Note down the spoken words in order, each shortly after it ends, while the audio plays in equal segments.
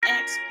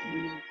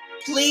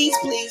Please,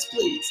 please,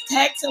 please,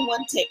 tag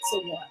someone, text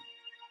someone.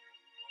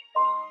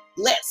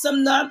 Let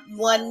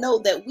someone know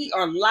that we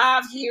are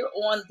live here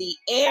on the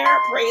air.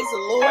 Praise the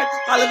Lord.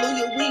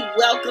 Hallelujah. We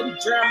welcome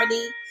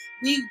Germany.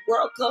 We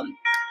welcome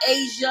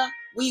Asia.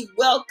 We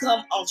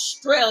welcome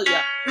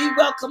Australia. We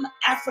welcome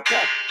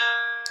Africa.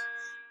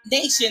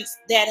 Nations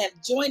that have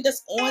joined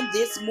us on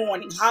this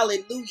morning.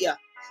 Hallelujah.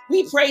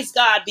 We praise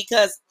God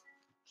because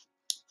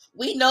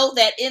we know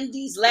that in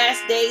these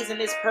last days, in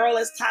these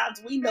perilous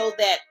times, we know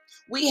that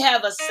we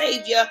have a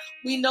Savior.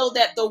 We know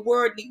that the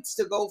word needs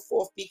to go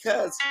forth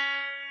because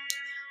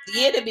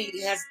the enemy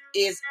has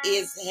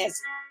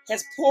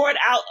poured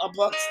out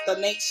amongst the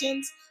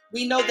nations.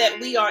 We know that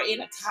we are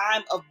in a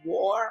time of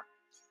war.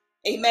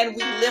 Amen.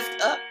 We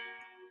lift up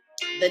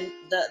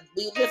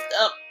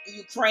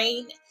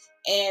Ukraine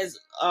as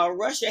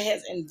Russia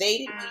has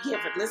invaded. We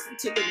have listened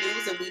to the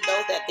news and we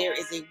know that there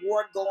is a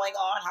war going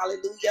on.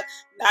 Hallelujah.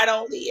 Not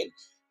only in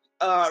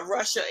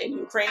Russia and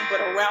Ukraine,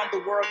 but around the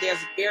world, there's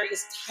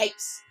various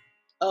types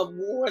of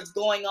wars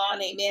going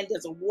on. Amen.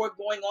 There's a war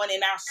going on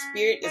in our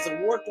spirit. There's a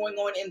war going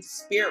on in the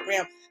spirit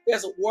realm.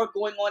 There's a war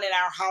going on in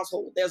our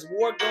household. There's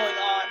war going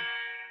on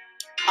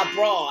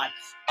abroad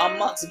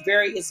amongst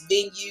various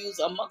venues,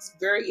 amongst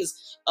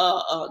various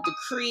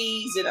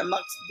decrees, and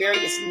amongst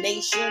various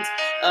nations,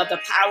 the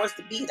powers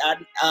to be,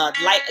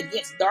 light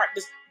against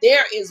darkness.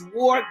 There is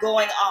war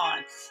going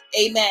on.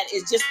 Amen.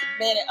 It's just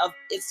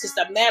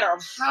a matter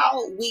of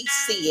how we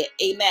see it.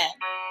 Amen.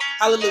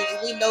 Hallelujah.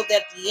 We know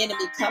that the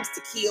enemy comes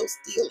to kill,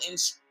 steal, and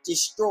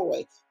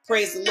destroy.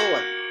 Praise the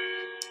Lord.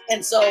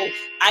 And so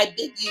I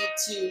bid you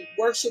to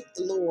worship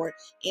the Lord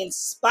in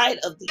spite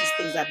of these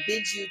things. I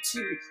bid you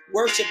to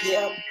worship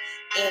him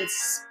in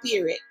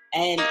spirit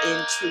and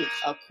in truth,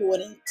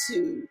 according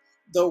to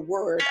the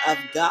word of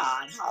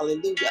God.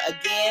 Hallelujah.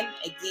 Again.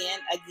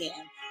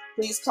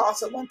 Please call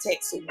someone,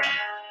 text someone,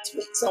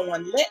 tweet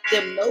someone. Let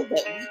them know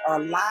that we are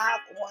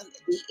live on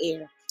the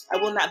air. I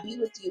will not be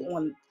with you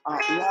on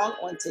long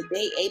on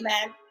today.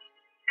 Amen.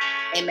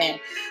 Amen.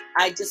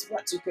 I just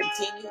want to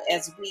continue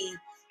as we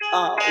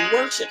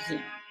worship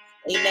him.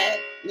 Amen.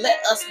 Let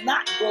us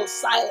not grow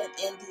silent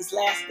in these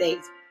last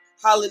days.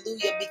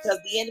 Hallelujah. Because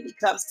the enemy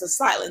comes to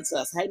silence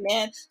us.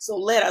 Amen. So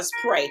let us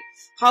pray.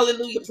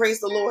 Hallelujah. Praise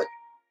the Lord.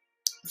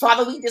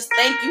 Father, we just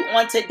thank you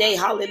on today.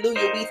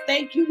 Hallelujah. We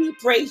thank you. We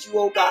praise you,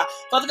 oh God.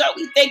 Father God,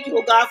 we thank you,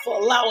 oh God, for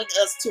allowing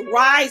us to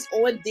rise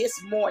on this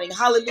morning.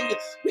 Hallelujah.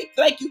 We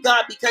thank you,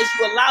 God, because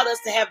you allowed us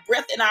to have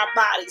breath in our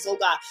bodies, oh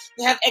God,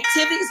 to have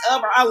activities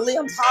of our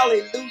limbs.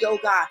 Hallelujah, oh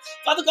God.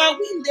 Father God,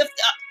 we lift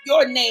up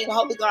your name,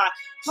 holy God.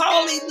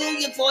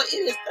 Hallelujah, for it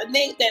is the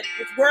name that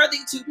is worthy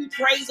to be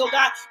praised, oh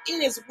God.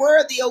 It is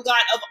worthy, oh God,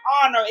 of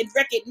honor and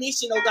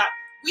recognition, oh God.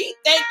 We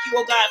thank you,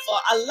 oh God, for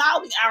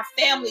allowing our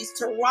families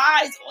to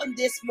rise on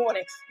this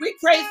morning. We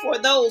pray for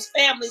those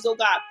families, oh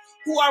God,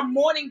 who are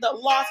mourning the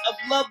loss of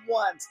loved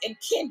ones and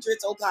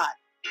kindreds, oh God.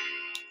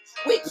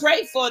 We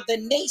pray for the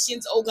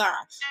nations, oh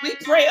God. We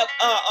pray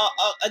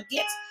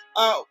against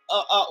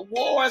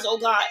wars, oh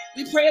God.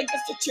 We pray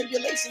against the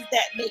tribulations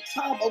that may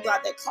come, oh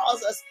God, that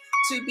cause us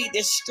to be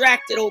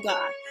distracted, oh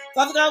God.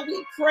 Father God,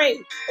 we pray,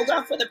 oh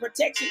God, for the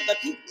protection of the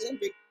people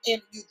in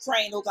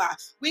Ukraine, oh God.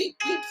 We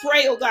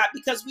pray, oh God,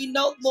 because we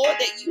know, Lord,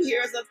 that you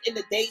hear us in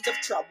the days of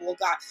trouble, oh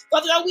God.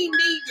 Father God, we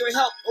need your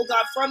help, oh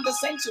God, from the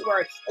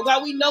sanctuary. Oh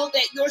God, we know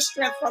that your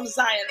strength from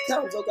Zion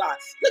comes, oh God.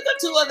 Look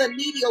unto the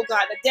needy, oh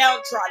God, the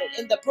downtrodden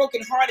and the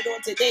brokenhearted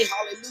on today.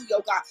 Hallelujah,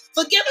 oh God.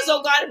 Forgive us,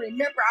 oh God, and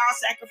remember our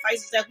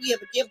sacrifices that we have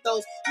forgiven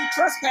those who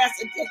trespass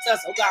against us,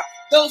 oh God.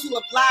 Those who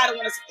have lied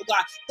on us, oh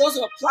God. Those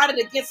who have plotted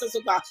against us,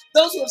 oh God.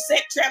 Those who have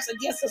set traps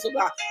against us, oh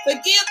God.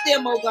 Forgive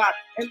them, oh God.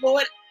 And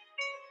Lord,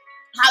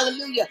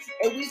 hallelujah.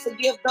 And we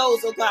forgive those,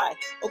 oh God,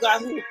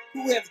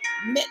 who have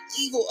meant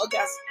evil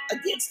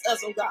against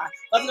us, oh God.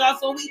 Father God,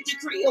 for we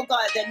decree, oh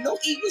God, that no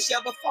evil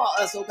shall befall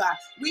us, oh God.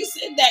 We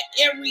send that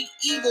every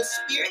evil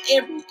spirit,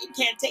 every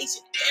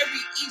incantation, every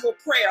evil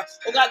prayer,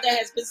 oh God, that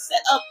has been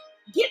set up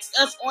against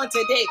us on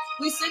today.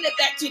 We send it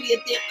back to the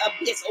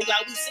abyss, oh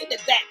God. We send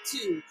it back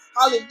to,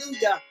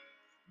 hallelujah,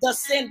 the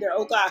sender,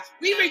 oh God.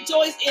 We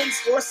rejoice in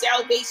your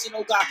salvation,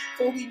 oh God,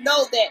 for we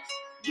know that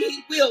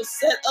we will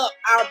set up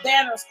our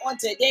banners on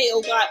today,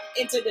 oh God,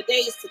 into the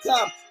days to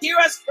come. Hear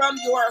us from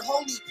your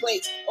holy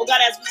place, oh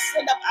God, as we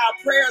send up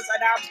our prayers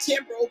and our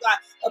temper, oh God,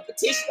 a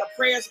petition of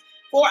prayers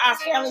for our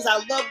families,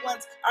 our loved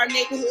ones, our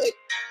neighborhood,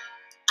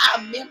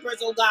 our members,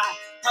 oh God.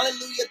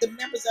 Hallelujah, the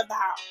members of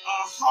our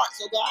hearts,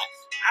 oh God,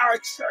 our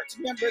church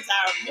members,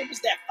 our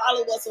members that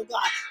follow us, oh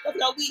God. But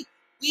God, we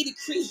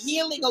decree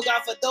healing, oh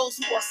God, for those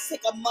who are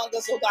sick among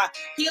us, oh God.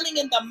 Healing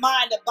in the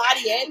mind, the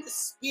body, and the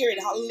spirit,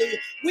 hallelujah.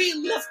 We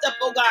lift up,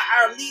 oh God,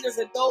 our leaders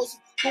and those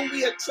whom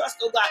we trust,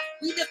 oh God.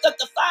 We lift up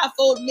the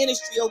fivefold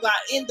ministry, oh God,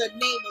 in the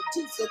name of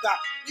Jesus, oh God.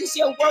 We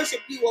shall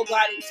worship you, oh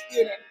God, in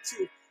spirit and in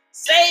truth.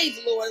 Save,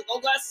 Lord, oh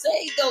God,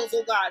 save those,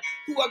 oh God,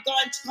 who are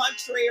gone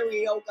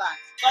contrary, oh God.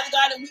 Father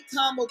God, and we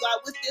come, oh God,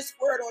 with this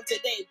word on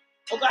today,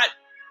 oh God,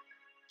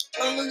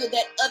 Hallelujah,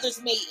 that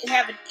others may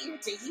have an ear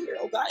to hear,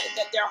 oh God, and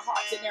that their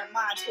hearts and their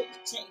minds will be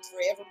changed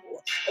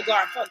forevermore. Oh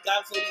God, Father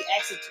God, so we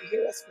ask that you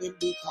hear us when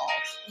we call.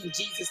 In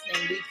Jesus'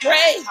 name we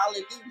pray.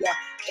 Hallelujah.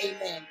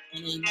 Amen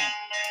and amen.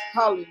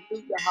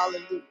 Hallelujah,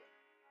 hallelujah,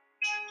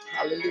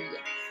 hallelujah.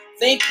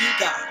 Thank you,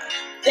 God.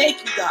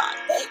 Thank you, God.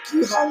 Thank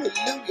you,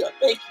 hallelujah.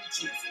 Thank you,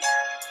 Jesus.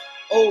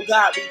 Oh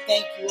God, we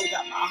thank you. Oh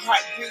God, my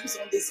heart grieves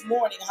on this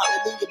morning.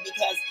 Hallelujah,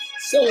 because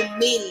so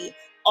many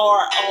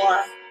are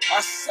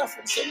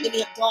suffering. So many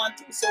have gone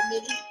through so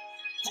many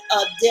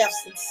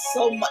deaths and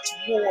so much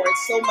war and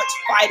so much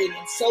fighting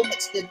and so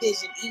much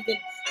division, even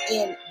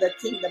in the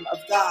kingdom of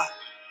God.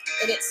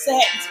 And it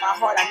saddens my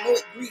heart. I know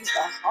it grieves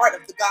the heart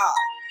of the God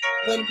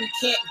when we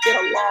can't get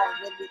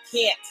along, when we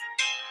can't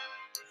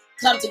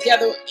come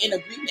together in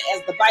agreement,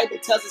 as the Bible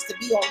tells us to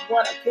be on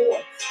one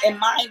accord and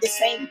mind the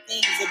same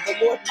things that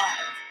the Lord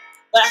minds.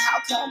 But how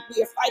come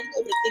we are fighting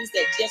over the things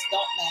that just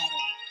don't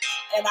matter?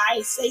 And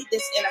I say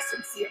this in a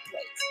sincere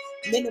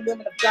place. Men and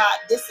women of God,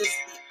 this is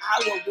the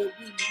hour where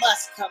we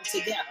must come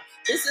together.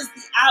 This is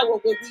the hour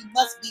where we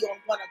must be on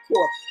one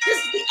accord. This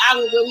is the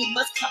hour where we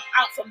must come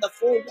out from the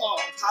four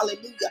walls.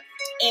 Hallelujah.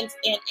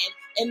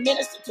 And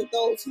minister to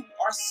those who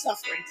are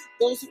suffering,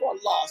 those who are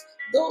lost,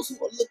 those who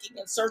are looking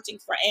and searching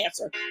for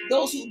answer,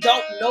 those who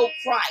don't know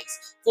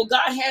Christ. For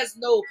God has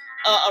no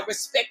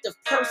respect of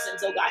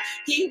persons, oh God.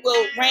 He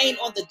will reign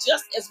on the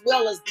just as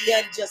well as the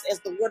unjust,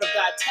 as the word of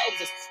God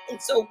tells us. And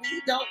so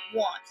we don't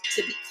want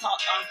to be caught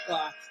off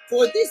guard.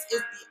 For this is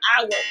the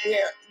hour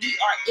where we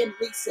are in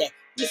reset.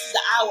 This is the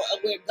hour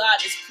of where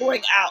God is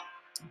pouring out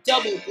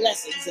double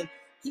blessings, and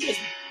He is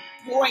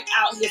pouring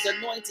out His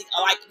anointing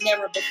like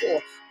never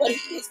before. But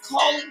He is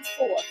calling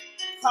forth,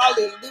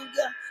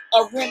 hallelujah,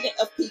 a remnant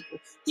of people.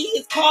 He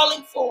is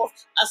calling forth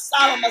a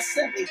solemn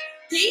assembly.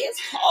 He is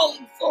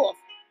calling forth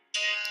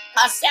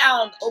a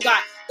sound, oh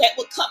God, that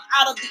will come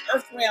out of the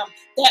earth realm,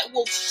 that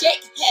will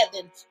shake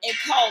heaven and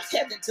cause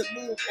heaven to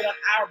move on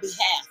our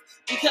behalf.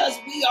 Because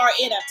we are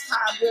in a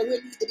time where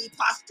we need to be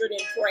postured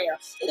in prayer.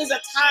 It is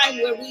a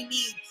time where we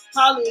need,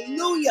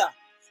 hallelujah,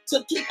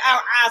 to keep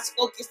our eyes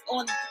focused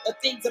on the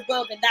things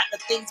above and not the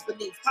things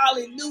beneath.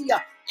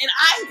 Hallelujah. And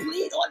I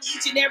plead on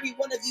each and every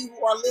one of you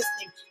who are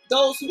listening,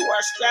 those who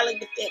are straddling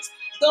the fence,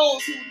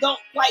 those who don't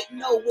quite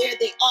know where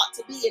they ought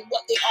to be and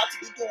what they ought to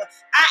be doing.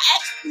 I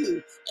ask you,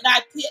 and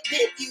I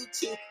bid you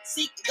to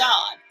seek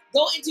God.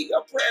 Go into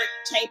your prayer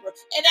chamber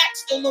and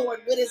ask the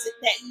Lord, what is it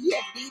that He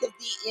has need of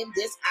thee in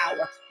this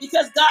hour?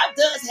 Because God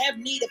does have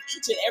need of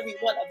each and every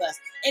one of us.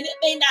 And it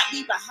may not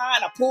be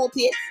behind a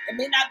pulpit, it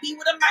may not be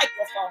with a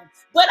microphone,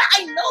 but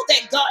I know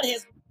that God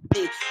has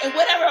need. And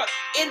whatever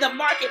in the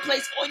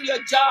marketplace, on your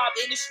job,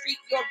 in the street,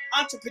 your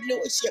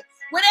entrepreneurship,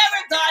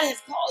 whatever God has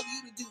called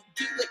you to do,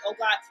 do it, oh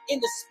God, in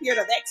the spirit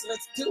of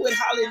excellence. Do it,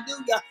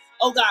 hallelujah,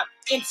 oh God,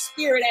 in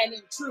spirit and in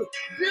truth.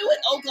 Do it,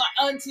 oh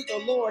God, unto the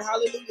Lord,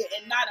 hallelujah,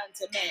 and not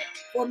unto man.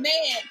 For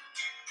man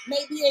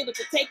may be able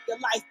to take your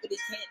life, but he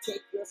can't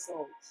take your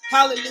soul.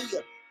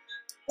 Hallelujah.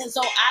 And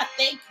so I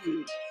thank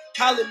you,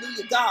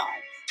 hallelujah, God,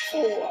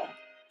 for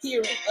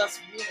hearing us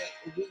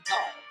when we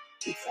call,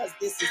 because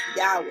this is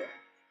the hour,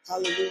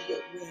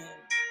 hallelujah, when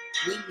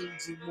we need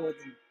you more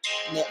than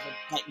never,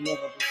 like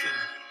never before.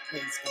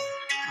 Praise God.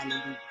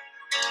 Hallelujah.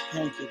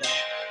 Thank you,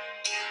 God.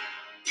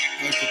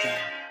 Thank you, God.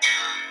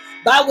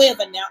 By way of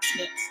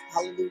announcements,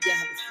 hallelujah, I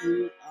have a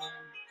few, I'm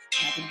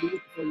not going to be with you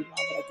for you long, but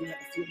I do have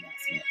a few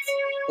announcements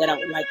that I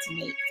would like to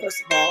make.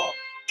 First of all,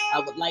 I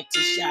would like to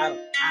shout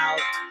out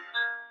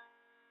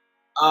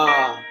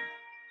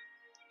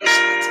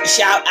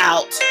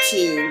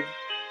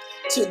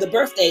to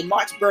the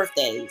March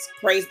birthdays.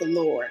 Praise the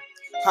Lord.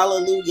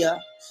 Hallelujah.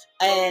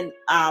 And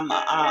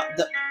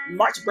the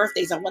March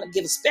birthdays, I want to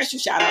give a special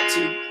shout out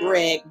to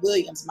Greg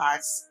Williams, my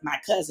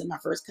cousin, my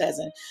first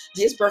cousin.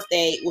 His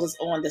birthday was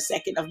on the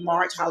 2nd of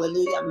March.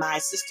 Hallelujah. My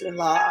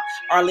sister-in-law,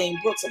 Arlene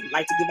Brooks, I would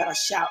like to give out a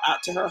shout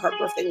out to her. Her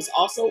birthday was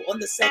also on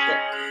the 2nd.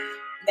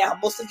 Now,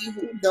 most of you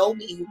who know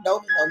me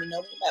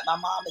that my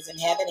mom is in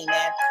heaven,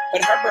 amen.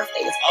 But her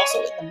birthday is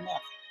also in the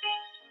month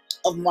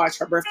of March.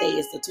 Her birthday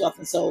is the 12th,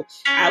 and so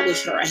I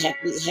wish her a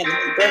happy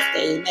heavenly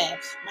birthday, amen.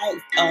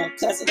 My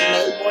cousin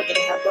May Morgan,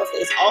 her birthday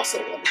is also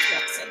on the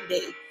 12th, same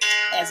day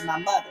as my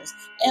mother's.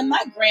 And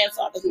my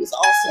grandfather, who is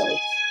also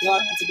gone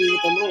on to be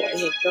with the Lord,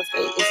 his birthday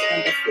is on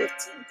the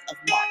 15th of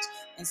March.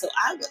 And so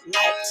I would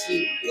like to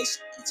wish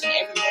each and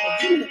every one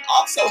of you who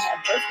also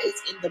have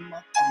birthdays in the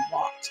month of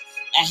March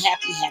a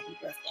happy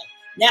birthday.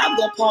 Now I'm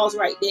going to pause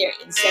right there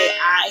and say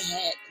I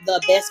had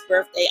the best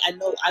birthday. I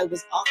know I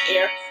was off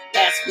air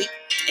last week,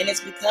 and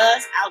it's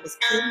because I was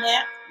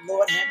kidnapped.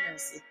 Lord have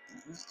mercy.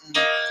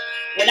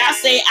 When I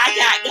say I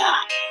got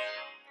God,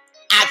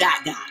 I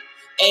got God.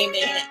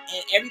 Amen.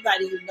 And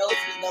everybody who knows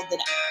me know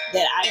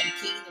that I am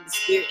keen in the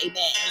spirit. Amen.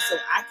 And so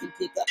I can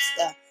pick up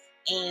stuff.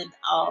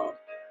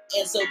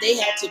 And so they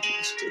had to be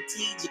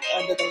strategic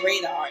under the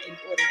radar in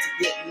order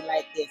to get me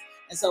like this.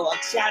 And so a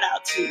shout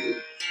out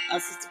to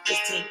Sister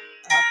Christine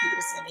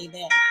Peterson.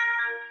 Amen.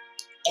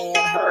 And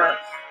her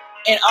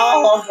and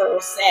all her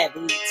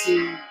savvy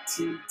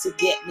to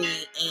get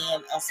me.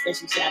 And a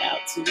special shout out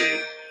to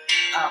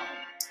um,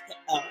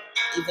 uh,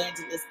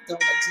 Evangelist Dona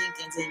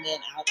Jenkins, amen,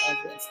 out of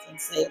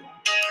Winston-Salem,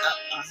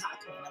 High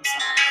Point, I'm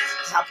sorry,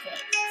 High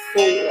Point,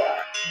 for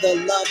the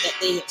love that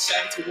they have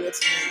shown towards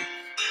me.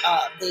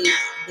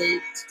 They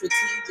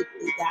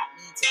strategically got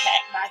me to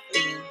pack my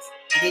things.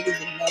 I didn't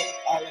even know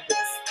all of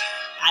this.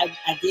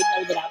 I did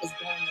know that I was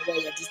going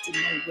away. I just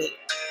didn't know where.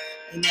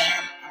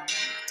 Amen.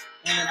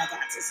 And when I got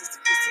to Sister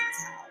Christine's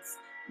house,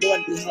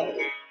 Lord behold,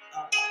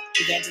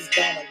 Evangelist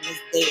Donna was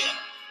there.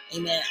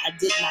 Amen. I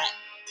did not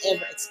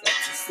ever expect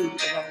to see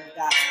the woman of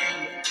God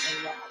standing in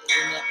Raleigh.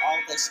 Amen. All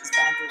that she's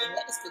gone through. And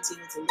let us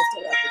continue to lift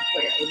her up in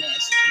prayer. Amen.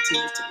 She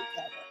continues to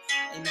recover.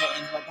 Amen.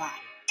 In her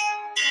body.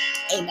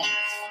 Amen.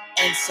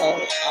 And so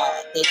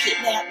they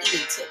kidnapped me.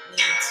 They took me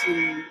to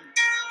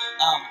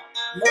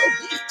Myrtle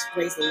Beach,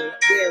 praise the Lord,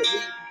 where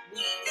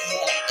we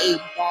had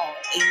a ball.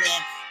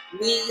 Amen.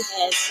 We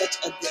had such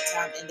a good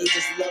time, and they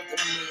just loved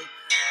on me.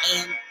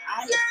 And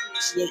I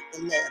appreciate the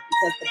love,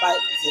 because the Bible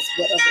says,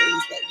 whatever it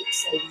is that we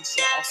sow, we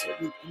shall also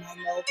reap. And I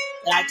know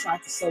that I try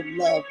to sow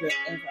love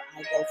wherever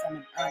I go, from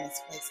an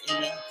earnest place.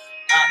 Amen.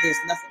 There's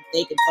nothing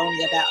fake and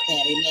phony about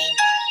that. Amen.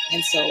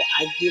 And so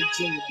I give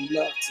genuine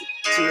love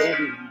to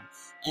everyone.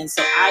 And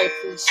so I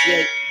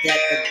appreciate that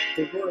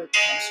the word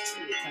comes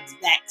true. It comes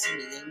back to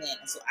me. Amen.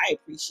 And so I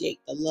appreciate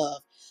the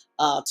love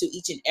to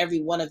each and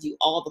every one of you,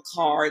 all the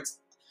cards,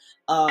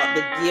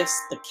 the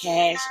gifts, the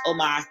cash. Oh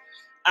my.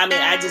 I mean,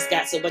 I just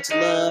got so much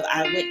love.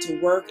 I went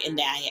to work and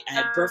I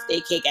had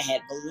birthday cake. I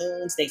had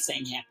balloons. They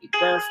sang happy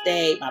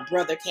birthday. My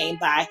brother came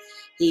by.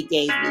 He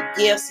gave me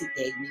gifts. He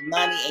gave me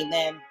money.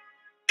 Amen.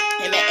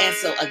 Amen. And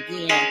so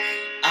again,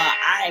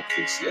 I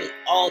appreciate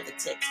all the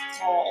text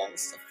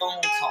calls, the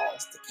phone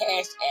calls, the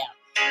cash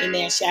app.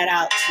 Amen. Shout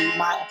out to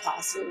my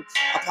apostle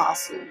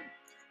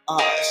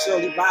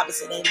Shirley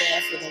Robinson.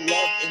 Amen. For the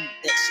love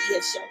that she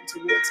has shown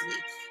towards me.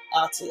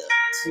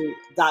 To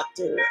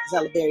Dr.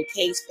 Zellaberry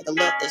Case, for the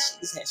love that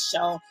she has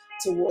shown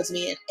towards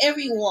me, and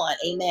everyone.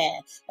 Amen.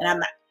 And I'm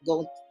not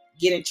going to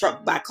get in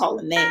trouble by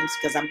calling names,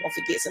 because I'm going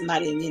to forget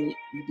somebody and then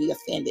you be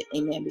offended.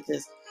 Amen.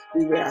 Because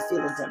we wear our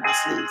feelings on our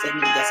sleeves.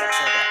 Amen. Yes, I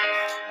said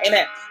that.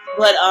 Amen.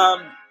 But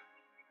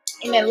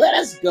amen. Let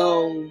us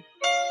go.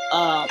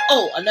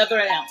 Another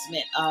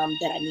announcement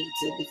that I need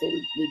to, before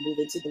we move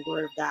into the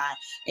Word of God.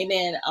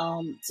 Amen.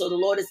 So the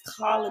Lord is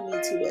calling me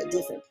to a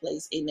different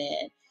place.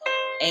 Amen.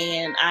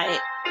 And I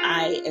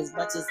as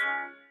much as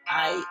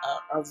I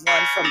run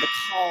from the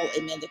call,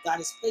 amen, that God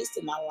has placed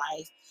in my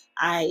life,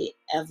 I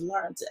have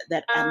learned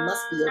that I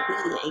must be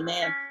obedient,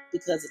 amen,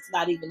 because it's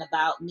not even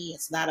about me.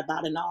 It's not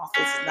about an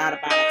office. It's not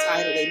about a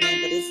title,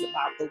 amen, but it's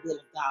about the will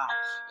of God,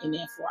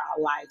 amen, for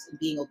our lives and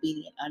being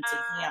obedient unto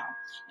Him.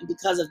 And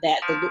because of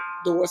that, the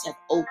doors have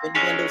opened,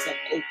 windows have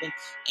opened,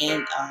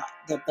 and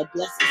the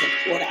blessings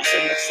have poured out, so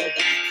much so that I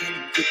can't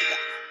even keep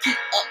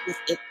up with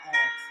it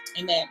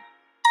all, amen.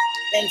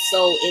 And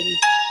so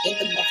in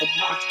the month of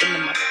March, in the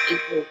month of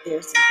April, there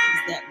are some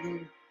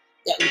things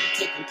that will be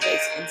taking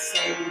place. And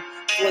so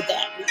for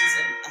that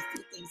reason, a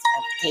few things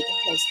have taken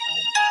place.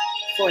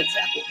 For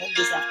example, on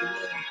this afternoon,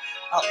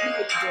 we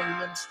will be doing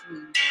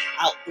ministry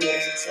outdoors.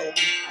 And so I'm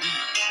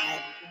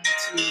going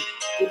to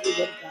give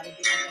you what God, and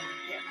then I'm going to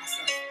prepare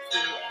myself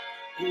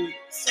for a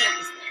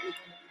service that we're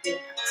going to be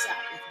doing outside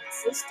with my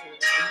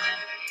sisters.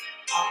 Amen.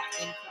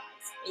 In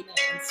Christ.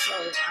 Amen. And so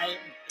I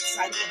am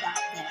excited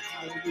about that.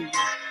 Hallelujah.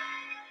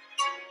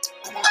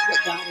 About what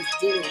God is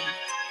doing,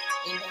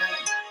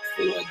 amen,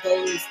 for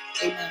those,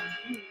 amen,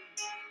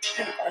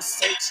 who are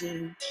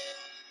searching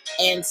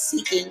and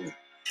seeking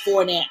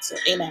for an answer,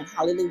 amen,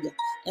 hallelujah.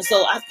 And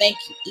so I thank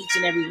each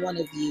and every one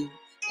of you,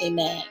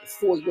 amen,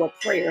 for your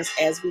prayers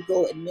as we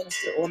go and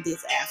minister on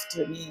this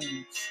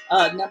afternoon.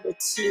 Number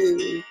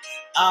two,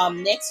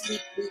 next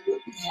week we will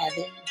be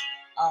having,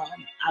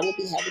 I will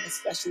be having a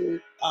special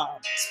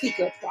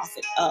speaker,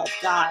 prophet of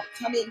God,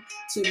 coming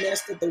to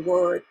minister the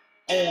word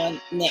on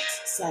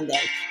next Sunday.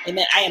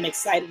 Amen. I am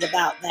excited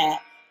about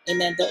that.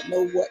 Amen. Don't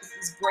know what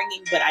he's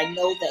bringing, but I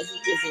know that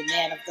he is a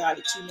man of God,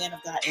 a true man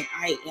of God, and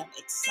I am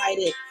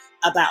excited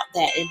about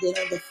that. And then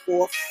on the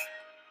fourth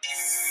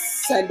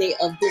Sunday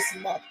of this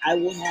month, I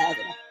will have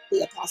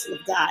the apostle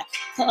of God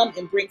come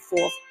and bring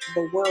forth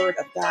the word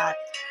of God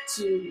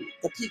to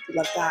the people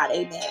of God.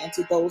 Amen. And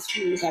to those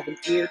who have an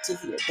ear to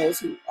hear, those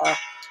who are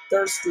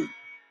thirsty,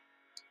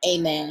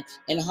 amen,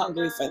 and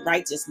hungry for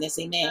righteousness.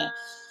 Amen.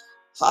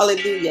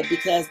 Hallelujah,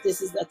 because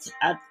this is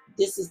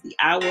the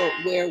hour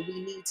where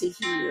we need to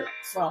hear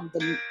from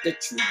the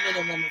true men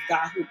and women of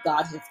God, who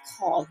God has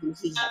called, who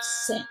He has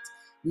sent,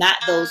 not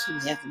those who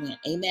have went.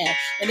 Amen.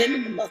 And then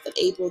in the month of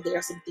April, there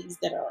are some things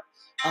that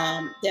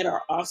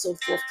are also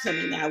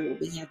forthcoming. I will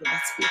be having a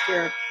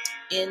speaker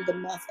in the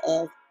month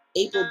of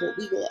April, but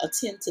we will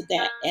attend to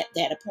that at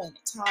that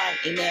appointed time.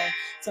 Amen.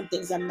 Some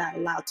things I'm not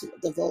allowed to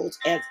divulge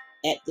at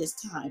this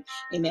time.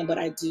 Amen. But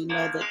I do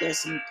know that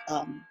there's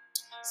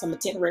some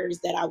itineraries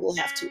that I will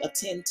have to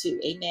attend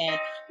to. Amen.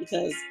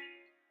 Because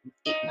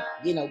it,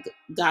 you know,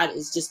 God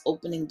is just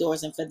opening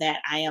doors. And for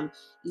that, I am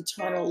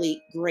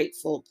eternally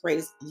grateful.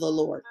 Praise the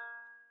Lord.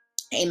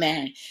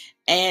 Amen.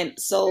 And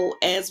so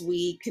as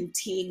we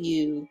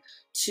continue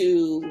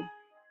to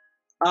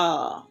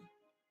uh,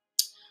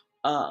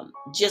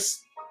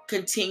 just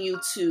continue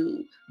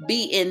to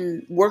be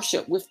in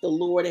worship with the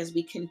Lord, as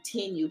we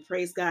continue,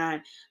 praise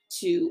God,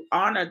 to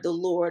honor the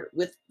Lord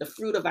with the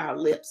fruit of our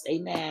lips.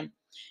 Amen.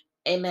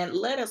 Amen.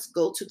 Let us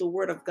go to the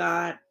word of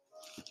God.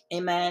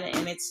 Amen.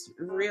 And it's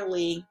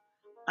really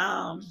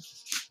um,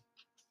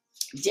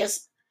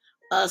 just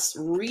us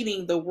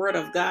reading the word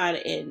of God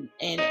and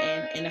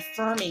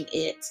affirming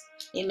it,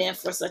 amen,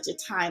 for such a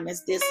time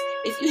as this.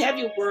 If you have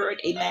your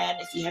word, amen,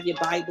 if you have your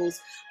Bibles,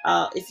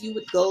 if you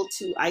would go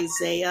to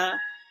Isaiah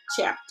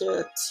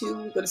chapter 2.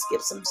 We're going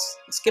to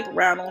skip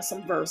around on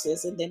some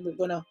verses, and then we're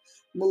going to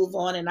move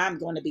on, and I'm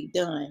going to be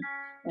done.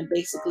 And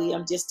basically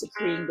I'm just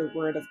decreeing the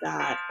word of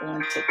God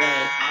on today.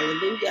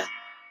 Hallelujah.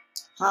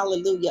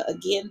 Hallelujah.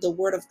 Again, the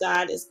word of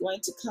God is going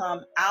to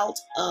come out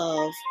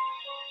of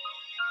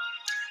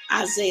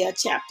Isaiah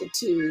chapter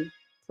 2.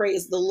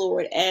 Praise the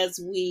Lord. As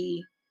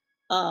we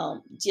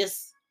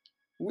just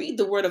read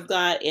the word of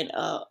God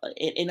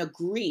and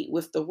agree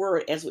with the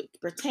word as it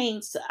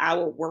pertains to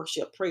our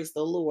worship. Praise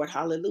the Lord.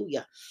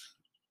 Hallelujah.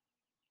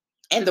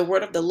 And the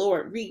word of the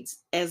Lord reads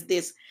as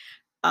this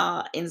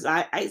in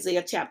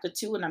Isaiah chapter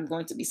 2, and I'm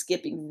going to be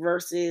skipping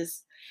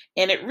verses.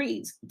 And it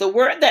reads, the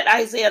word that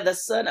Isaiah the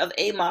son of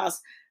Amos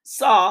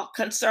saw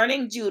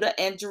concerning Judah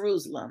and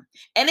Jerusalem.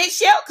 And it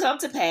shall come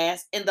to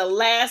pass in the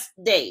last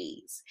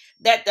days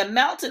that the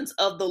mountains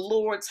of the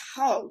Lord's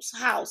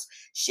house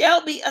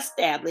shall be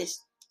established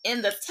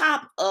in the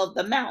top of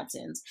the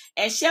mountains,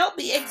 and shall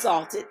be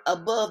exalted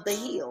above the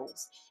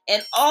hills,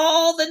 and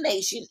all the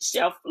nations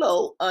shall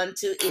flow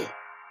unto it.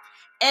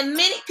 And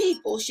many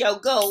people shall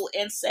go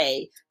and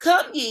say,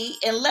 come ye,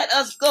 and let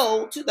us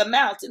go to the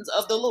mountains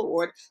of the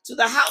Lord, to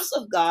the house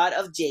of God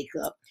of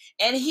Jacob,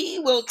 and he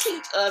will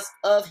teach us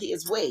of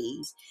his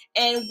ways,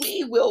 and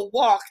we will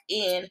walk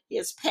in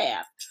his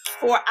path.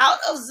 For out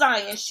of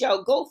Zion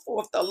shall go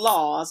forth the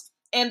laws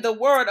and the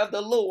word of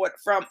the Lord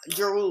from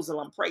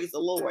Jerusalem. Praise the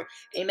Lord.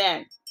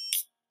 Amen.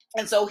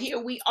 And so here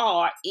we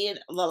are in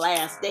the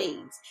last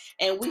days,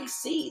 and we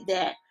see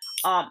that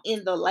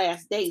in the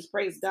last days,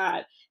 praise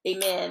God,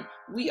 amen,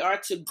 we are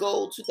to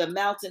go to the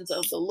mountains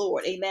of the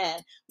Lord, amen.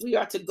 We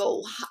are to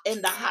go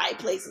in the high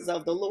places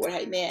of the Lord,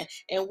 amen,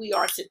 and we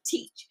are to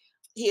teach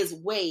his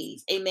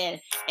ways,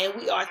 amen, and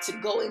we are to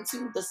go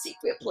into the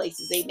secret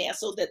places, amen,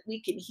 so that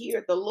we can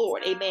hear the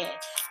Lord, amen,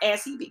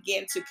 as he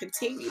began to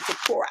continue to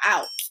pour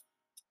out,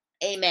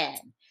 amen,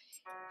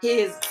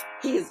 his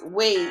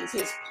ways,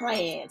 his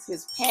plans,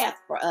 his path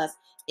for us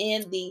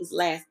in these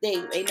last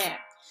days. Amen.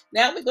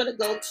 Now we're going to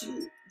go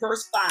to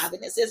verse 5,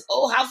 and it says,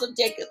 O house of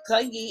Jacob,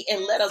 come ye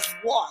and let us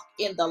walk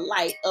in the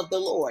light of the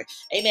Lord.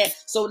 Amen.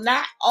 So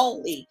not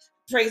only,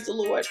 praise the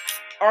Lord,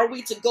 are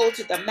we to go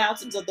to the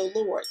mountains of the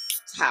Lord's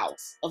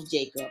house of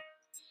Jacob,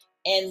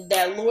 and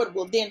that Lord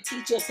will then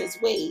teach us his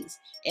ways,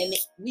 and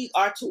we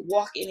are to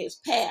walk in his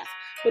path.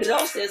 But it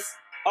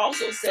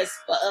also says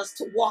for us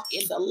to walk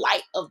in the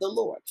light of the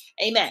Lord.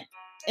 Amen.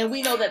 And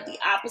we know that the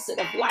opposite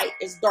of light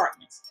is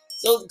darkness.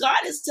 So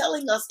God is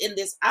telling us in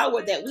this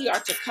hour that we are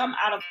to come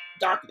out of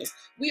darkness.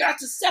 We are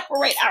to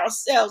separate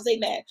ourselves,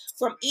 amen,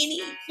 from any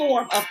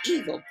form of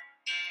evil.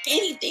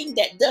 Anything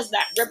that does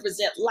not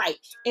represent light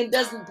and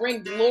doesn't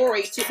bring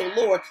glory to the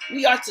Lord,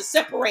 we are to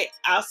separate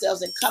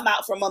ourselves and come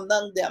out from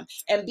among them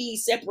and be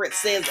separate,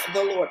 says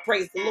the Lord.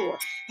 Praise the Lord.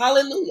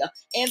 Hallelujah.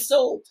 And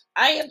so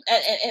I am,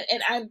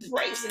 and I'm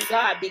praising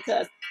God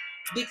because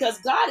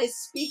God is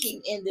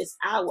speaking in this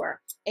hour.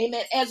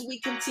 Amen. As we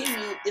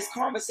continue this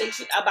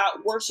conversation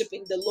about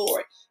worshiping the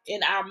Lord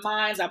in our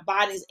minds, our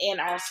bodies, and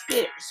our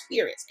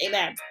spirits.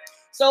 Amen.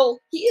 So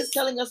he is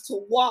telling us to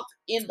walk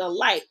in the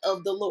light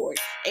of the Lord.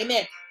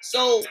 Amen.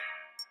 So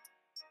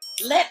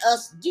let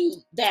us do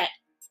that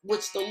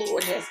which the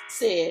Lord has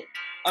said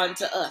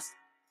unto us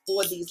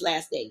for these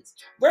last days.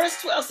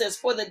 Verse 12 says,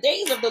 for the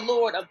days of the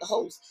Lord of the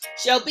hosts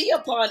shall be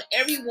upon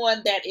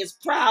everyone that is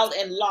proud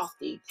and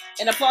lofty,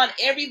 and upon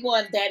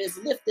everyone that is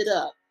lifted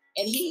up,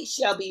 and he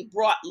shall be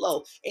brought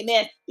low.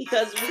 Amen.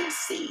 Because we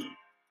see,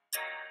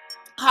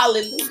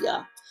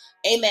 hallelujah,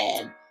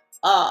 amen,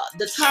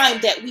 the time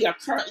that we are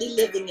currently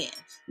living in.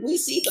 We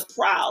see the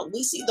proud,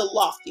 we see the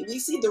lofty, we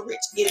see the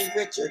rich getting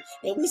richer,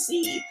 and we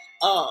see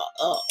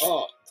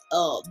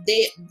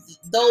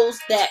those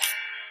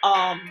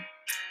um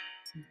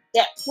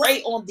that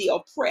prey on the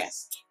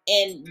oppressed,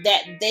 and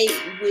that they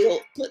will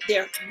put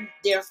their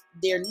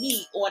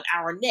knee on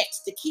our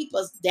necks to keep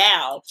us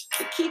down,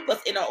 to keep us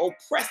in an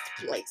oppressed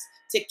place,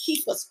 to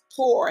keep us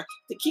poor,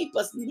 to keep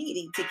us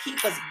needing, to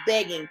keep us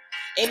begging.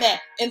 Amen.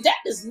 And that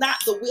is not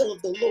the will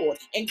of the Lord.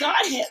 And God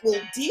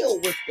will deal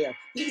with them.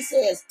 He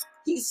says,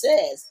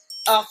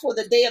 for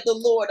the day of the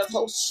Lord of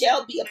hosts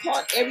shall be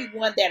upon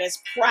everyone that is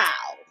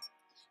proud.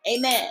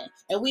 Amen.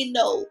 And we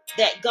know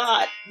that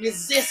God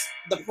resists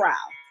the proud.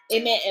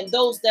 Amen. And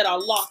those that are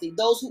lofty,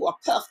 those who are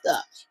puffed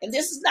up. And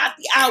this is not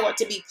the hour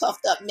to be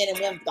puffed up, men and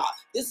women of God.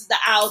 This is the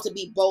hour to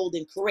be bold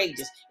and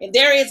courageous. And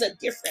there is a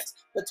difference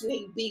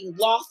between being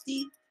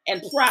lofty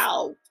and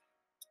proud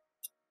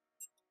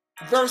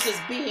versus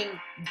being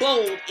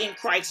bold in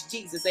Christ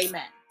Jesus.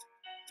 Amen.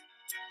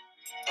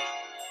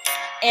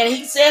 And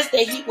he says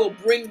that he will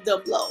bring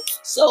them low.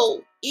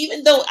 So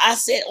even though I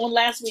said on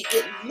last week,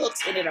 it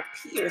looks and it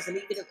appears, and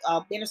even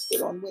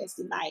ministered on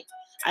Wednesday night,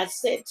 I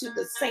said to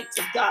the saints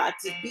of God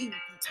to be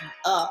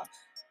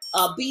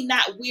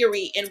not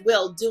weary in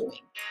well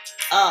doing,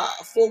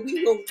 for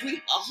we will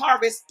reap a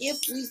harvest if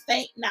we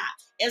faint not.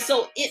 And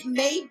so it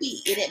may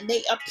be, and it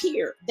may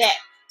appear that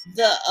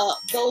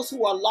those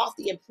who are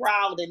lofty and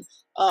proud and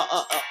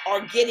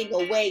are getting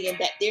away, and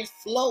that they're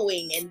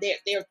flowing and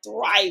they're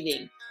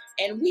thriving,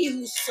 and we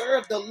who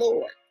serve the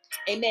Lord,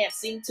 amen,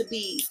 seem to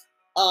be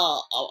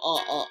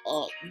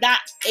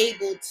not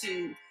able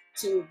to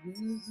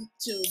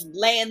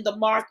land the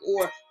mark,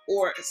 or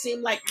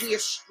seem like we are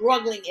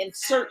struggling in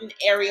certain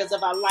areas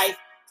of our life,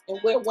 and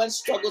where one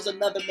struggles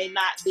another may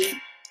not be.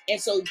 And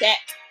so that,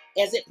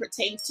 as it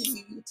pertains to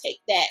you, you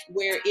take that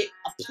where it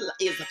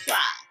is applied.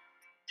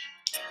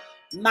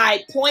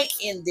 My point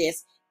in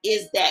this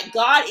is that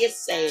God is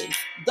saying,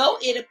 though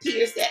it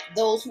appears that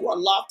those who are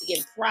lofty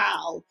and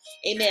proud,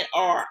 amen,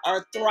 are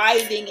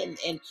thriving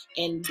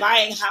and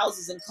buying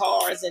houses and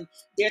cars, and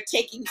they're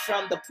taking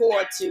from the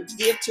poor to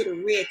give to the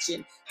rich,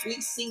 and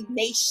we see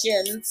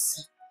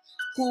nations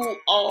who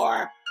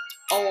are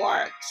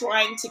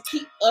trying to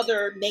keep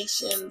other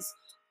nations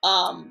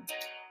um,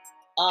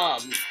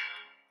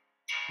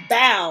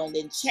 bound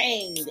and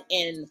chained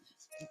and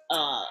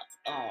uh,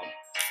 um,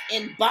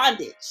 in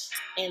bondage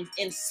and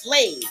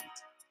enslaved.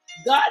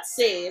 God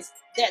says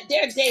that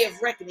their day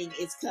of reckoning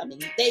is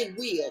coming. They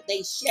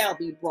shall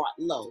be brought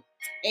low.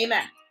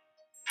 Amen.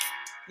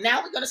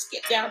 Now we're going to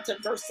skip down to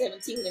verse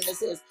 17, and it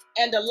says,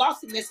 and the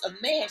loftiness of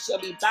man shall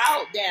be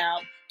bowed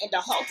down, and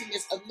the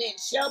haughtiness of men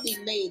shall be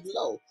made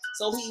low.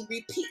 So he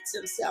repeats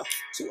himself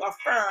to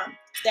affirm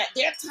that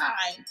their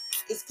time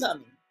is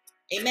coming.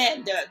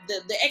 Amen.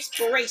 The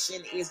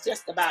expiration is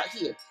just about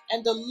here.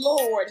 And the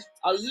Lord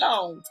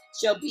alone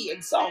shall be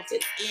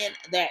exalted in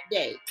that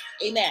day.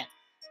 Amen.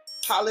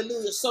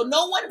 Hallelujah. So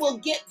no one will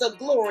get the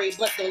glory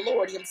but the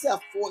Lord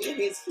himself, for it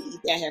is he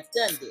that hath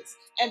done this.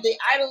 And the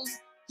idols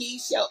he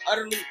shall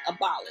utterly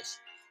abolish.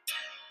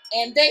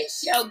 And they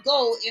shall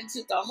go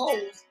into the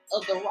holes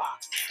of the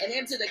rock, and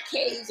into the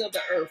caves of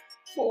the earth,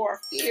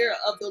 for fear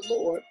of the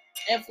Lord,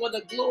 and for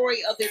the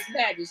glory of his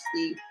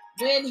majesty,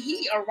 when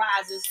he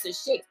arises to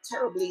shake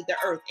terribly the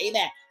earth.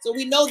 Amen. So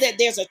we know that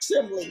there's a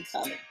trembling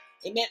coming.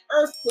 Amen.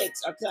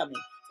 Earthquakes are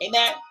coming.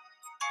 Amen.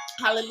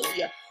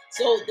 Hallelujah.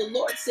 So the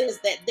Lord says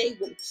that they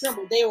will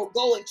tremble. They will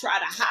go and try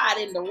to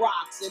hide in the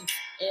rocks, and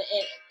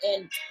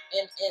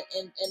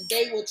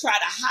they will try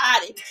to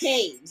hide in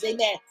caves.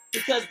 Amen.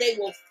 Because they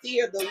will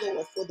fear the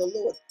Lord, for the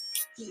Lord,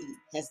 he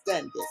has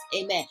done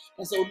this. Amen.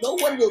 And so no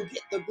one will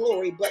get the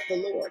glory but the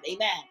Lord.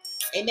 Amen.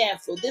 Amen.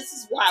 So this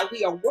is why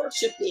we are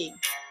worshiping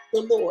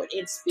the Lord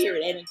in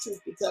spirit and in truth,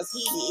 because he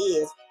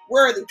is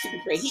worthy to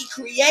be praised. He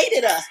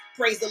created us,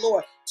 praise the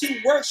Lord,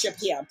 to worship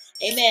him.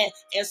 Amen.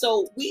 And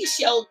so we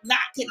shall not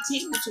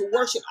continue to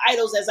worship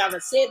idols, as I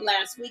said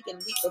last week and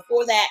week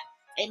before that.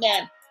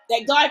 Amen.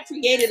 That God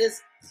created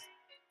us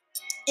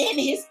in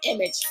his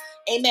image.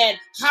 Amen.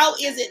 How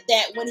is it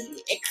that when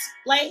he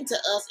explained to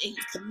us and he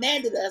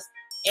commanded us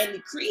and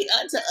decreed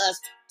unto us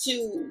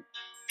to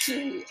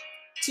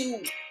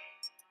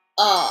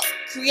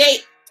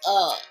create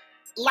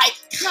like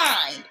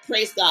kind,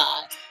 praise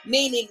God,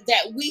 meaning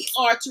that we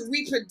are to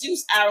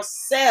reproduce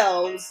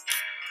ourselves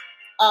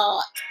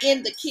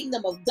in the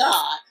kingdom of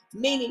God,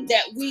 meaning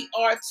that we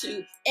are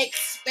to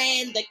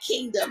expand the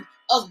kingdom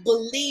of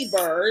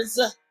believers,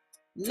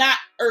 not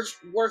earth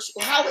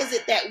worship. How is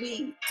it that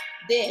we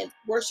then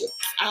worship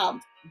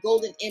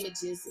golden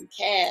images and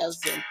calves,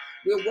 and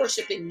we're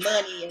worshiping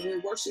money, and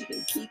we're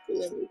worshiping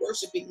people, and we're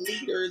worshiping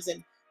leaders,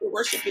 and we're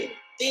worshiping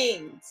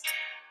things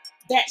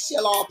that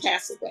shall all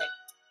pass away?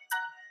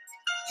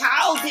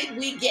 How did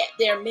we get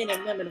there, men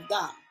and women of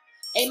God?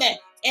 Amen.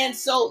 And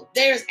so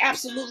there's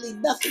absolutely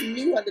nothing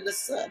new under the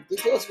sun,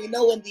 because we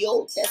know in the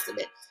Old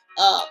Testament,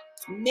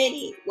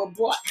 many were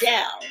brought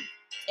down,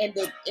 and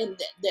the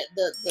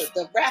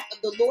wrath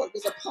of the Lord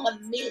was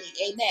upon many.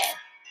 Amen.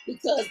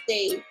 Because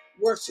they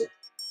worshiped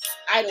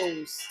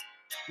idols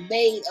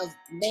made of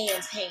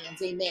man's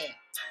hands. Amen.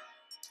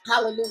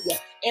 Hallelujah.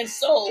 And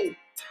so,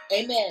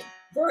 amen.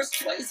 Verse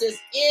 20 says,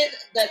 in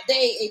the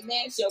day a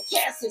man shall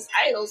cast his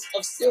idols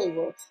of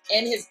silver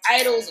and his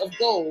idols of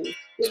gold,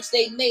 which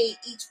they made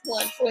each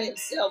one for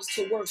themselves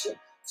to worship,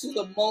 to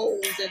the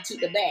moles and to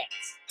the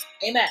bats.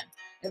 Amen.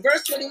 And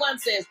verse 21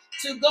 says,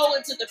 to go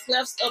into the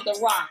clefts of the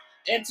rock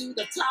and to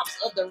the tops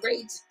of the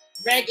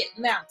ragged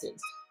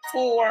mountains,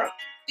 for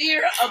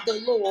fear of the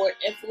Lord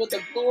and for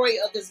the glory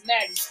of his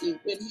majesty,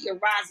 when he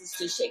arises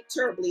to shake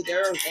terribly the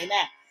earth.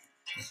 Amen.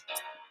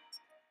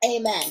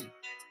 Amen.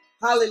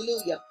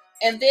 Hallelujah.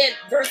 And then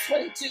verse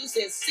 22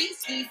 says,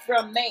 cease ye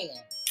from man.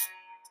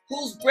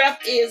 whose breath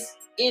is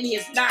in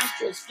his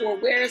nostrils, for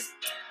where is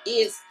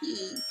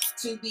he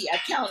to be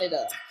accounted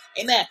of?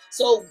 Amen.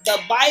 So the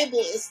Bible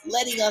is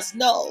letting us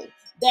know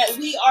that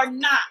we are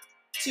not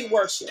to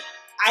worship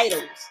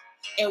idols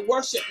and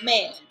worship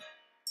man.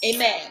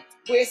 Amen.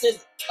 Where it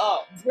says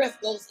breath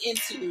goes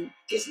into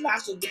his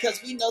nostrils, because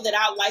we know that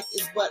our life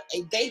is but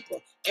a vapor.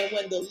 And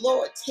when the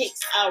Lord takes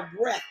our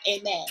breath,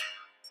 amen,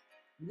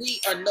 we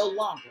are no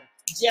longer,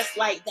 just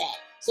like that.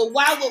 So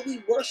why would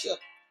we worship,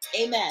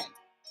 amen,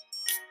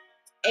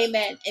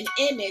 amen, an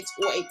image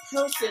or a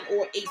person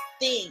or a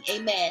thing,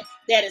 amen,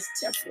 that is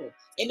temporal?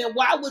 Amen.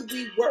 Why would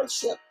we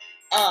worship,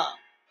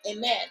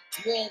 amen,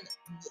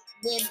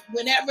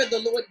 whenever the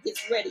Lord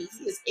gets ready,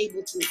 he is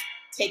able to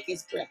take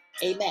his breath.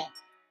 Amen.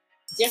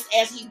 Just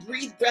as he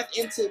breathed breath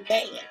into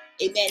man,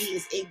 amen, he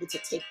is able to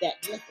take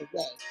that breath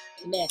away.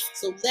 Amen.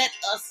 So let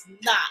us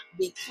not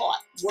be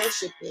caught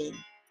worshiping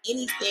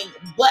anything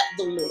but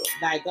the Lord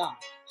thy God.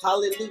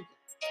 Hallelujah.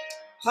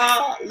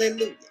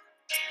 Hallelujah.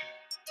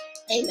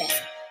 Amen.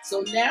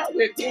 So now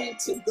we're going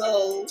to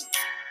go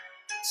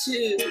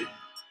to,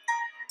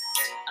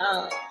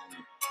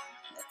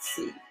 let's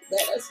see,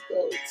 let us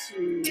go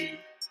to,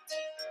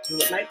 I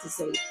would like to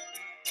say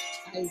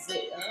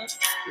Isaiah.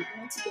 We're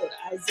going to go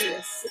to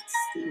Isaiah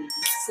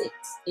 66.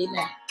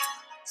 Amen.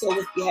 So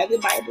if you have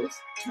your Bibles,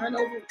 turn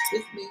over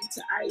with me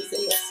to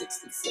Isaiah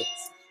 66.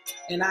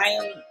 And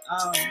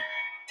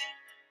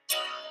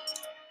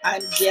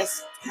I'm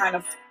just kind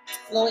of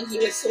flowing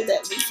here so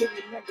that we can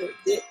remember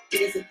that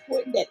it is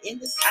important that in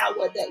this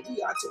hour that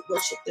we are to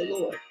worship the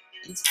Lord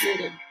in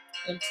spirit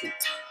and truth.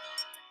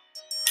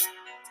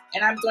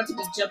 And I'm going to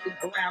be jumping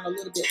around a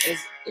little bit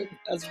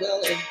as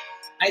well. In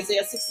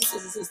Isaiah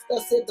 66, it says,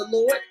 "Thus said the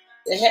Lord,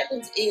 the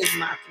heavens is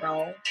my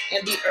throne,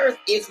 and the earth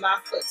is my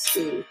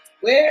footstool.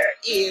 Where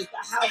is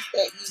the house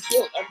that ye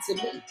built unto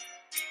me?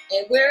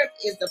 And where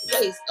is the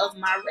place of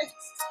my rest?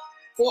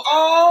 For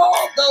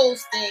all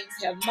those things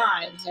have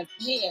hands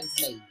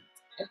made,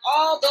 and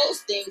all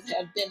those things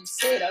have been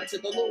said unto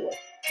the Lord.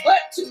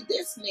 But to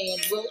this man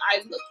will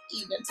I look,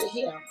 even to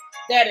him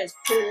that is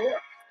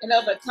poor and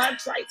of a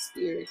contrite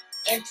spirit,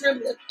 and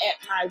trembleth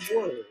at my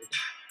word."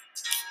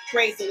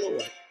 Praise the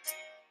Lord.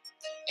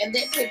 And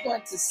then we're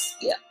going to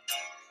skip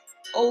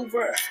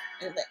over,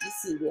 and let me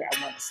see where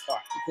I want to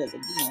start, because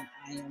again,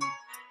 I am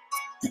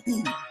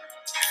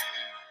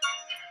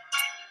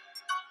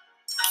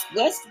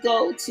let's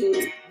go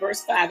to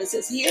verse 5. It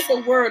says, "Hear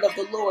the word of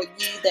the Lord,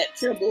 ye that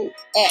tremble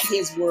at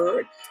his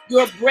word.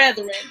 Your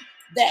brethren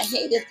that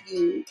hateth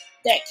you,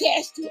 that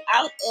cast you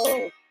out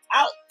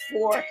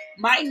for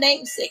my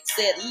name's sake,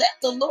 said, Let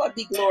the Lord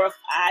be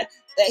glorified,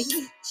 that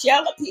he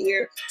shall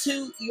appear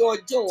to your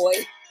joy,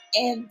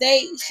 and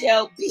they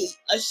shall be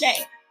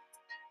ashamed."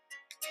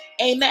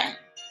 Amen.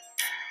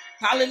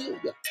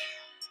 Hallelujah.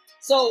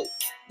 So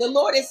the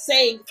Lord is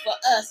saying for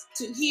us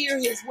to hear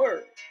his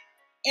word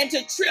and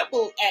to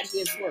tremble at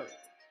his word,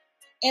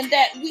 and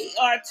that we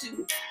are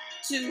to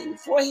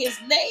for his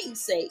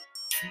name's sake,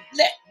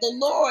 let the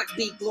Lord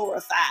be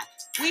glorified.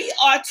 We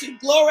are to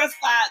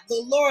glorify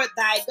the Lord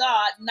thy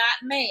God,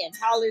 not man.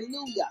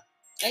 Hallelujah.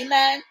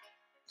 Amen.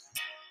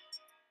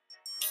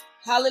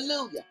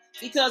 Hallelujah.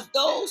 Because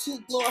those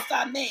who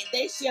glorify man,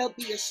 they shall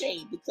be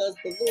ashamed, because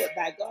the Lord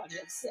thy God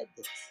has said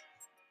this.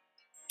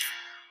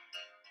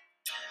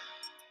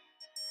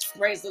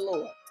 Praise the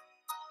Lord.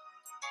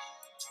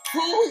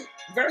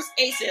 Verse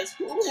 8 says,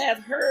 "Who have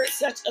heard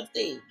such a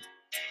thing?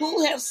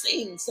 Who have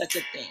seen such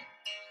a thing?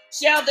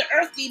 Shall the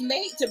earth be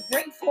made to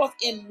bring forth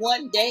in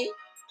one day?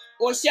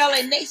 Or shall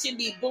a nation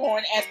be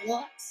born at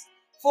once?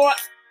 For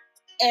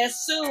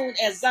as soon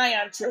as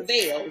Zion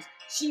travails,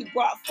 she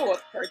brought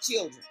forth her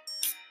children.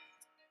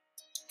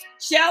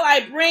 Shall I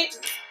bring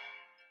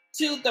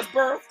to the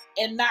birth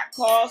and not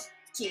cause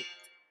to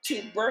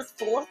birth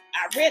forth?"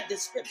 I read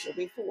this scripture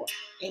before.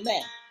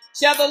 Amen.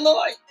 "Shall the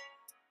Lord,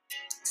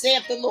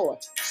 saith the Lord,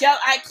 shall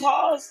I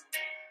cause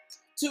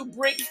to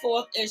bring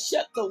forth and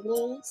shut the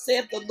womb,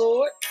 saith the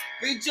Lord?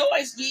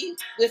 Rejoice ye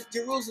with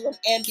Jerusalem,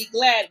 and be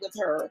glad with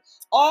her.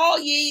 All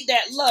ye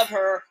that love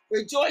her,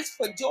 rejoice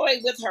for joy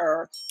with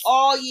her.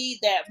 All ye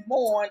that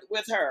mourn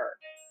with her."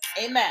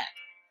 Amen.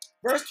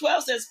 Verse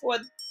 12 says, For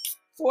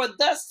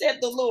thus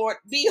said the Lord,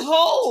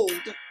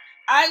 Behold,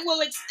 I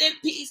will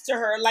extend peace to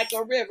her like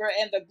a river,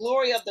 and the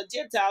glory of the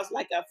Gentiles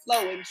like a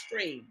flowing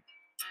stream.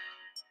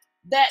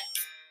 That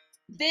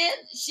then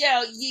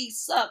shall ye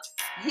suck,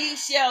 ye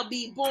shall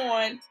be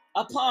born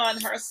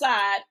upon her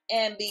side,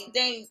 and be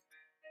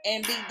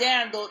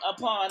dandled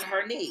upon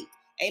her knee.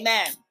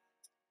 Amen.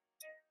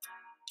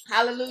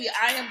 Hallelujah.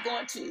 I am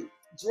going to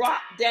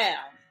drop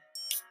down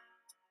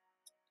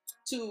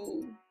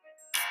to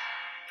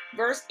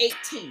verse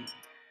 18.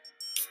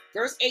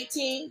 Verse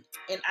 18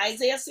 in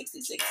Isaiah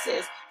 66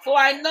 says, "For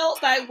I know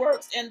thy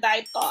works and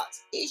thy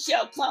thoughts. It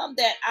shall come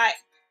that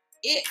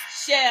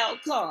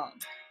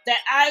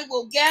I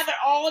will gather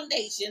all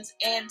nations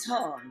and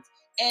tongues,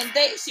 and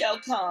they shall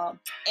come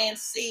and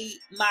see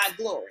my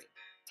glory."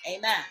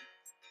 Amen.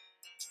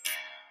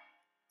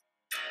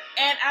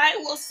 And I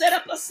will set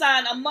up a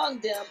sign among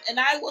them, and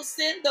I will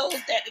send those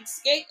that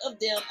escape of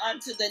them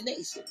unto the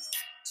nations,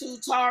 to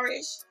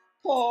Tarshish,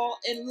 Paul,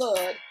 and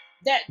Lud,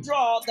 that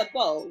draw the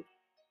bow,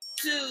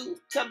 to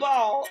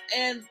Tabal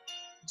and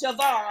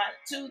Javan,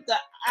 to the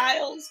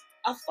isles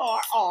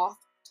afar off,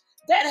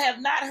 that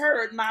have not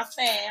heard my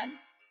fame,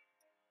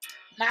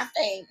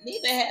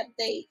 neither have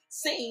they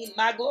seen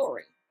my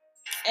glory.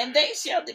 And they shall